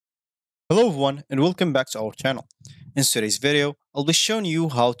Hello everyone and welcome back to our channel. In today's video, I'll be showing you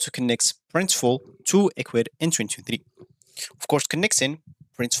how to connect Printful to Ecwid in 2023. Of course, connecting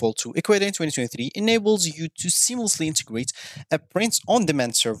Printful to Ecwid in 2023 enables you to seamlessly integrate a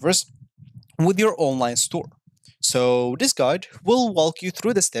print-on-demand service with your online store. So this guide will walk you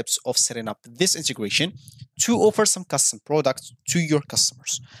through the steps of setting up this integration to offer some custom products to your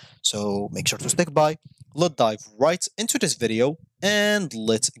customers. So make sure to stick by. Let's dive right into this video and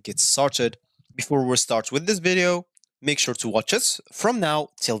let's get started. Before we start with this video, make sure to watch it from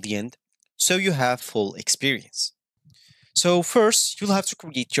now till the end so you have full experience. So first, you'll have to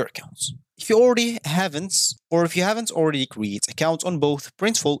create your accounts. If you already haven't, or if you haven't already created accounts on both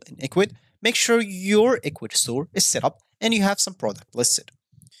Printful and Ecwid, make sure your Ecwid store is set up and you have some product listed.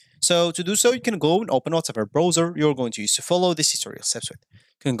 So to do so, you can go and open whatever browser you're going to use to follow this tutorial steps with.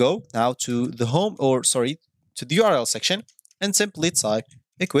 You can go now to the to the URL section and simply type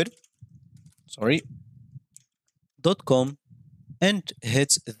ecwid.com and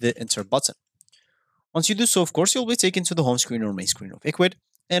hit the enter button. Once you do so, of course, you'll be taken to the home screen or main screen of Ecwid.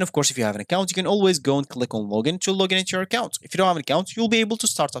 And of course, if you have an account, you can always go and click on login to log in into your account. If you don't have an account, you'll be able to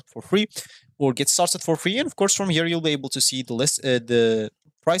start up for free or get started for free. And of course, from here, you'll be able to see the list, the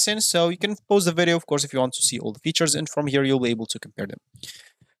pricing. So you can pause the video, of course, if you want to see all the features. And from here, you'll be able to compare them.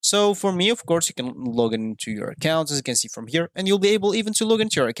 So for me, of course, you can log into your account, as you can see from here, and you'll be able even to log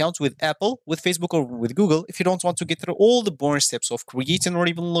into your account with Apple, with Facebook, or with Google if you don't want to get through all the boring steps of creating or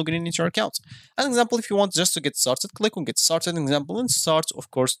even logging in into your account. As an example, if you want just to get started, click on get started, an example, and start,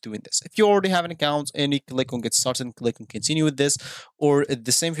 of course, doing this. If you already have an account and you click on get started and click on continue with this, or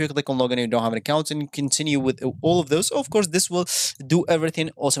the same if you click on login and you don't have an account and you continue with all of those, of course, this will do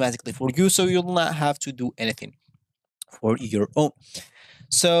everything automatically for you, so you'll not have to do anything for your own.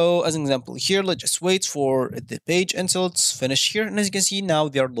 So as an example here, let's just wait for the page until it's finished here. And as you can see, now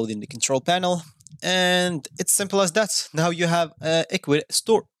they are loading the control panel. And it's simple as that. Now you have a Ecwid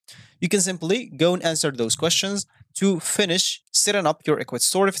store. You can simply go and answer those questions to finish setting up your Ecwid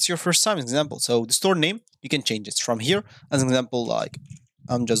store if it's your first time, as an example. So the store name, you can change it from here. As an example, like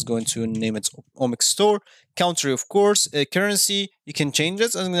I'm just going to name it Omics Store. Country, of course. Currency, you can change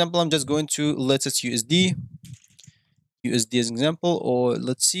it. As an example, I'm just going to let it USD as an example, or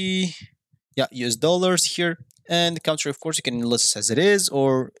let's see, yeah, US dollars here. And the country, of course, you can list as it is,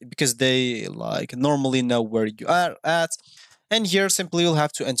 or because they like normally know where you are at. And here simply you'll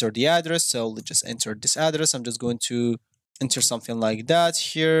have to enter the address. So let's just enter this address. I'm just going to enter something like that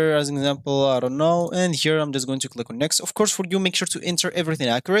here as an example. I don't know. And here I'm just going to click on next. Of course, for you, make sure to enter everything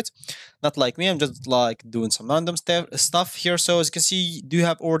accurate. Not like me, I'm just like doing some random stuff here. So as you can see, do you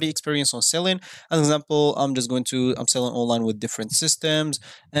have already experience on selling? As an example, I'm selling online with different systems,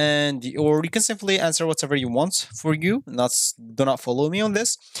 or you can simply answer whatever you want for you. Do not follow me on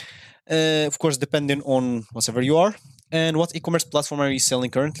this. Of course, depending on whatever you are. And what e-commerce platform are you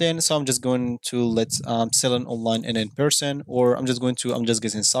selling currently? And so I'm just going to selling online and in person, or I'm just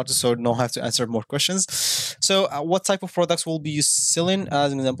getting started, so I don't have to answer more questions. So what type of products will be you selling?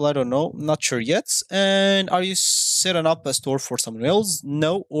 As an example, I don't know, not sure yet. And are you setting up a store for someone else?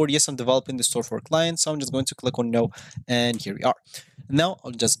 No, or yes, I'm developing the store for a client. So I'm just going to click on no, and here we are. Now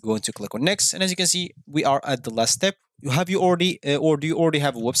I'm just going to click on next, and as you can see, we are at the last step. Have you already, or do you already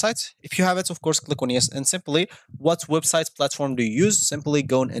have a website? If you have it, of course, click on yes, and simply, what website platform do you use? Simply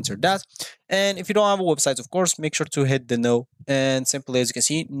go and enter that. And if you don't have a website, of course, make sure to hit the no. And simply, as you can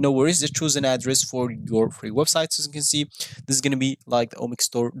see, no worries, just choose an address for your free website. So as you can see, this is going to be like the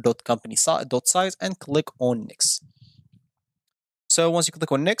omicstore.company.site, and click on next. So once you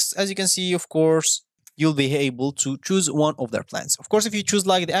click on next, as you can see, of course, you'll be able to choose one of their plans. Of course, if you choose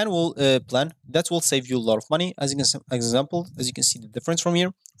like the annual plan, that will save you a lot of money. As you can see the difference from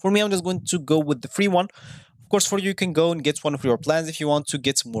here. For me, I'm just going to go with the free one. Of course, for you can go and get one of your plans if you want to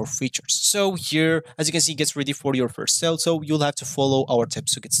get more features. So here, as you can see, gets ready for your first sale. So you'll have to follow our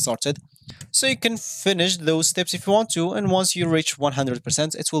tips to get started. So you can finish those steps if you want to. And once you reach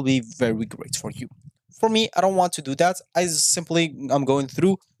 100%, it will be very great for you. For me, I don't want to do that. I'm going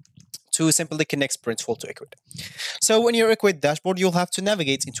through to simply connect Printful to Ecwid. So in your Ecwid dashboard, you'll have to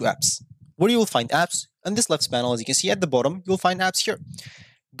navigate into apps, where you will find apps. On this left panel, as you can see at the bottom, you'll find apps here.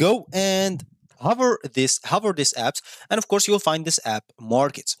 Go and hover this apps, and of course, you'll find this app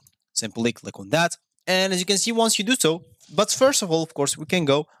market. Simply click on that. And as you can see, once you do so, but first of all, of course, we can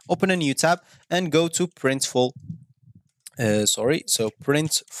go open a new tab and go to Printful.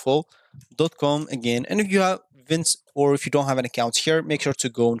 Printful.com again. And if you have or if you don't have an account here, make sure to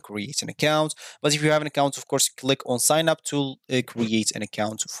go and create an account. But if you have an account, of course, click on sign up to create an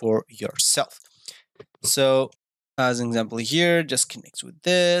account for yourself. So As an example here, just connect with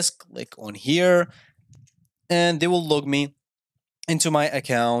this, click on here, and they will log me into my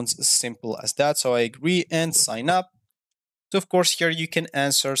account. Simple as that. So I agree and sign up. So of course here you can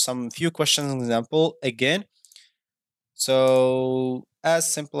answer some few questions. Example again. So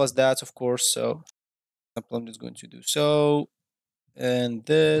as simple as that, of course. So I'm just going to do so, and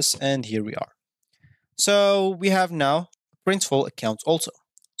this, and here we are. So we have now Printful account also.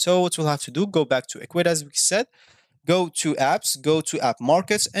 So what we'll have to do, go back to Ecwid as we said, go to apps, go to app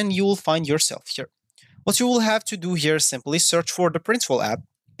markets, and you will find yourself here. What you will have to do here is simply search for the Printful app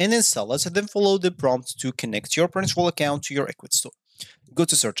and install it, and then follow the prompt to connect your Printful account to your Ecwid store. Go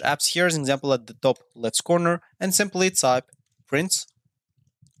to search apps here as an example at the top left corner and simply type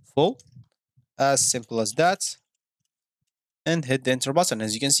Printful, as simple as that, and hit the enter button.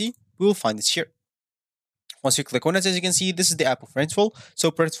 As you can see, we will find it here. Once you click on it, as you can see, this is the app of Printful. So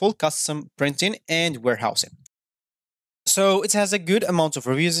Printful, custom printing and warehousing. So it has a good amount of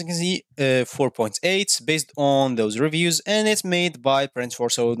reviews, as you can see, 4.8 based on those reviews, and it's made by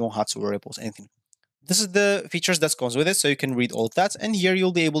Printful, so don't have to worry about anything. This is the features that comes with it, so you can read all of that, and here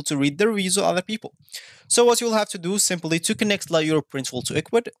you'll be able to read the reviews of other people. So what you'll have to do simply to connect your Printful to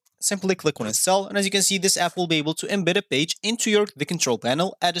Ecwid, simply click on install, and as you can see, this app will be able to embed a page into the control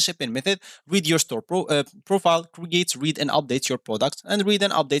panel, add a ship-in method, read your store profile, create, read, and update your product, and read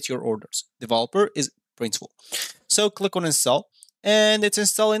and update your orders. Developer is Printful. So click on install, and it's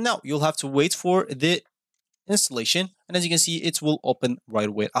installing now. You'll have to wait for the installation, and as you can see, it will open right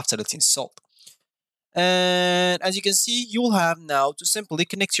away after it's installed. And as you can see, you will have now to simply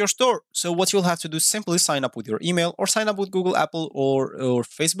connect your store. So what you'll have to do is simply sign up with your email or sign up with Google, Apple, or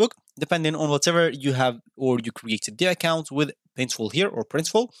Facebook, depending on whatever you have or you created the account with Printful here or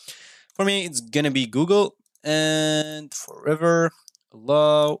Printful. For me, it's gonna be Google and forever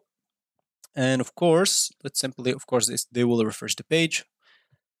allow. And of course, let's simply, of course, they will refresh the page.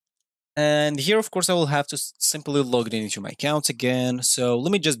 And here, of course, I will have to simply log in into my account again. So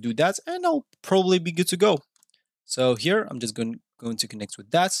let me just do that and I'll probably be good to go. So here, I'm just going to connect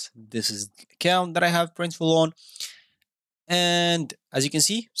with that. This is the account that I have Printful on. And as you can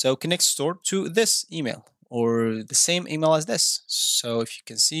see, so connect store to this email or the same email as this. So if you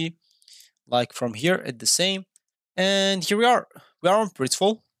can see, like from here, it's the same. And here we are on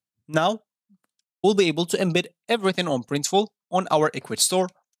Printful. Now, we'll be able to embed everything on Printful on our Ecwid store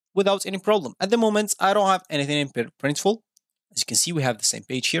without any problem. At the moment, I don't have anything in Printful. As you can see, we have the same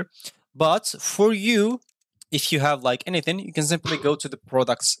page here. But for you, if you have like anything, you can simply go to the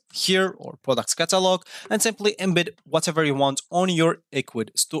products here or products catalog and simply embed whatever you want on your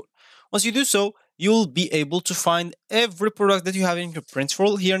Ecwid store. Once you do so, you'll be able to find every product that you have in your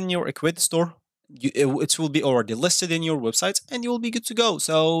Printful here in your Ecwid store. It will be already listed in your website and you will be good to go.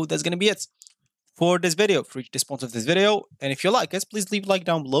 So that's going to be it for this video. For this point of this video, and if you like it, please leave a like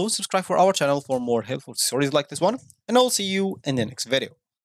down below, subscribe for our channel for more helpful stories like this one, and I'll see you in the next video.